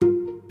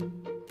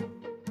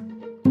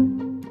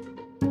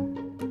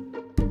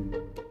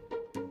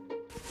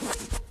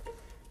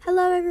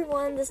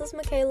everyone, this is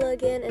Michaela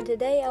again, and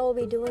today I will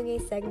be doing a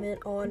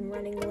segment on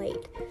running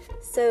late.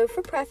 So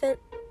for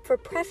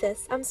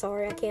preface, I'm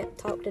sorry, I can't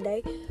talk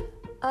today.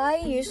 I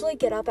usually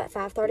get up at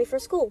 5:30 for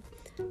school.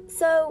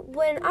 So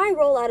when I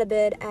roll out of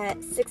bed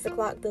at 6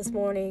 o'clock this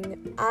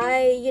morning,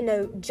 I,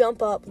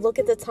 jump up, look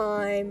at the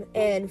time,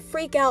 and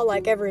freak out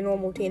like every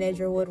normal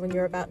teenager would when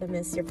you're about to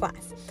miss your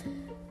class.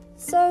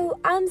 So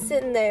I'm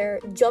sitting there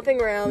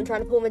jumping around,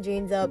 trying to pull my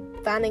jeans up,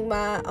 finding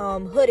my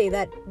hoodie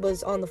that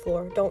was on the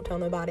floor, don't tell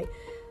nobody,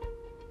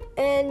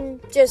 and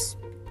just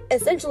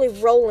essentially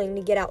rolling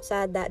to get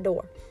outside that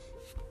door.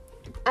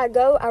 I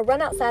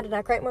run outside and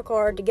I crank my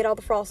car to get all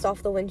the frost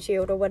off the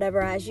windshield or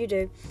whatever, as you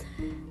do.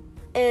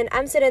 And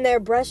I'm sitting there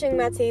brushing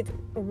my teeth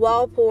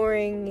while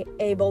pouring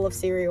a bowl of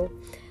cereal.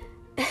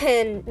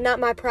 And not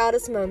my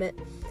proudest moment.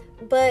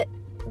 But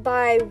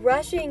by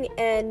rushing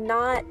and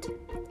not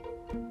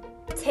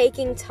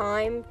taking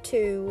time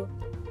to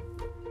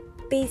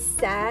be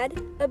sad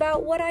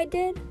about what I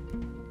did,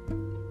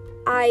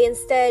 I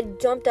instead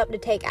jumped up to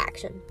take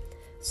action.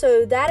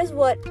 So that's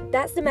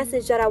the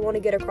message that I want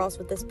to get across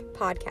with this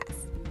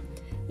podcast.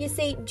 You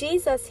see,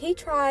 Jesus, he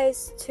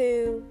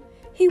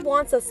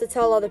wants us to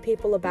tell other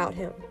people about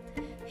him.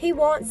 He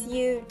wants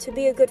you to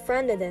be a good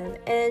friend to them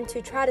and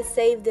to try to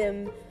save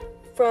them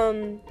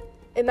from,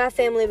 in my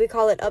family, we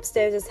call it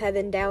upstairs as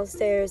heaven,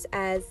 downstairs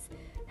as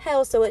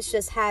hell, so it's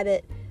just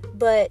habit,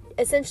 but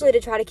essentially to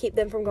try to keep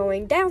them from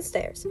going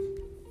downstairs.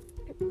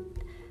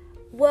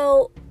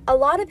 Well, a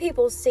lot of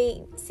people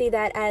see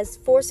that as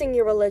forcing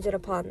your religion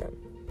upon them.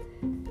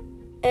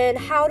 And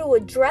how to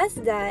address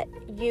that,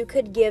 you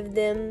could give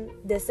them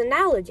this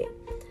analogy.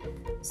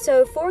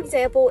 So, for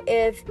example,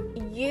 if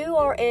you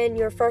are in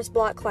your first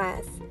block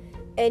class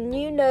and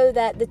you know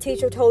that the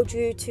teacher told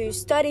you to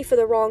study for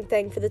the wrong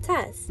thing for the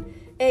test,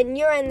 and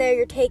you're in there,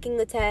 you're taking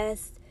the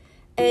test,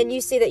 and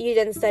you see that you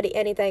didn't study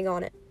anything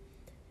on it,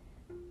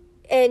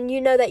 and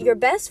you know that your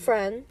best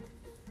friend,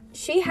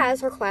 she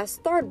has her class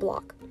third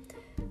block.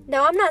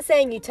 Now, I'm not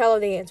saying you tell her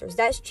the answers.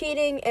 That's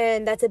cheating,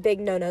 and that's a big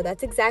no-no.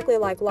 That's exactly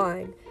like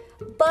lying.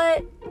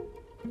 But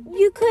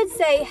you could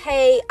say,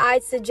 hey,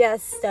 I'd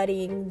suggest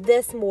studying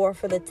this more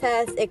for the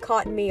test. It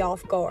caught me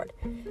off guard.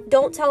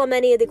 Don't tell them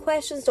any of the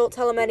questions. Don't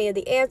tell them any of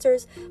the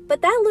answers.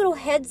 But that little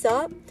heads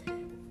up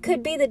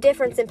could be the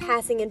difference in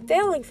passing and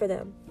failing for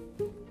them.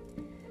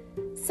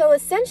 So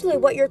essentially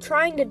what you're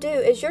trying to do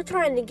is you're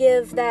trying to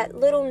give that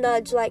little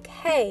nudge like,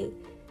 hey,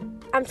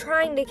 I'm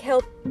trying to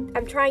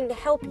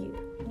help you.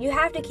 You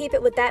have to keep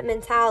it with that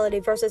mentality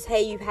versus,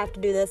 hey, you have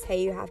to do this,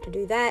 hey, you have to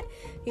do that.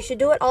 You should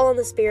do it all in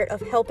the spirit of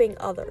helping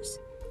others.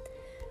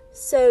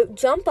 So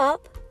jump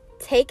up,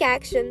 take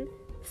action,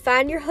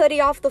 find your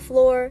hoodie off the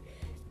floor,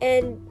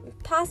 and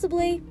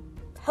possibly,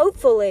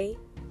 hopefully,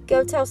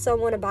 go tell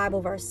someone a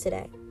Bible verse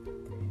today.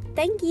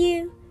 Thank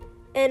you.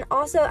 And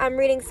also, I'm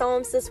reading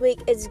Psalms this week.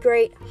 It's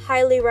great.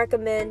 Highly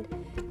recommend.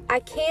 I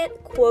can't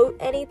quote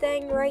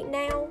anything right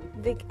now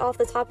off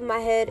the top of my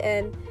head,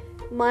 and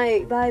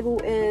my Bible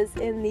is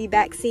in the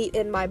back seat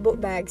in my book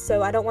bag,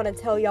 so I don't want to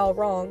tell y'all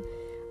wrong.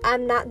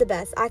 I'm not the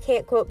best. I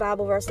can't quote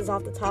Bible verses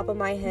off the top of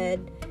my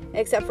head,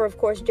 except for, of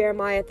course,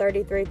 Jeremiah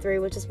 33:3,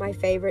 which is my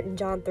favorite, and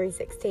John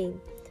 3:16.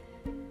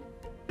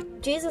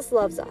 Jesus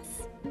loves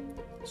us.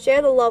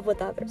 Share the love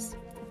with others.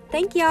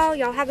 Thank y'all.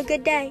 Y'all have a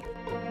good day.